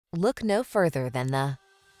Look no further than the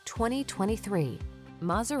 2023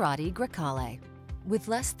 Maserati Grecale. With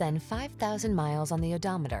less than 5,000 miles on the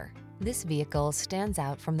odometer, this vehicle stands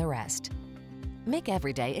out from the rest. Make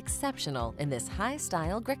every day exceptional in this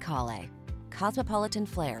high-style Grecale. Cosmopolitan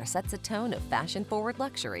flair sets a tone of fashion-forward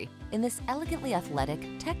luxury in this elegantly athletic,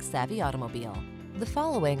 tech-savvy automobile. The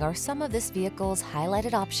following are some of this vehicle's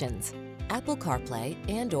highlighted options: Apple CarPlay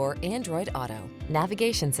and/or Android Auto,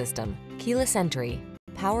 navigation system, keyless entry,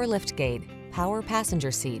 power liftgate, power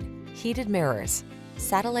passenger seat, heated mirrors,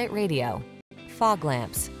 satellite radio, fog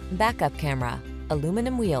lamps, backup camera,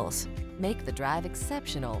 aluminum wheels. Make the drive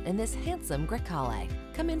exceptional in this handsome Grecale.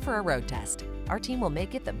 Come in for a road test. Our team will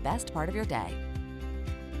make it the best part of your day.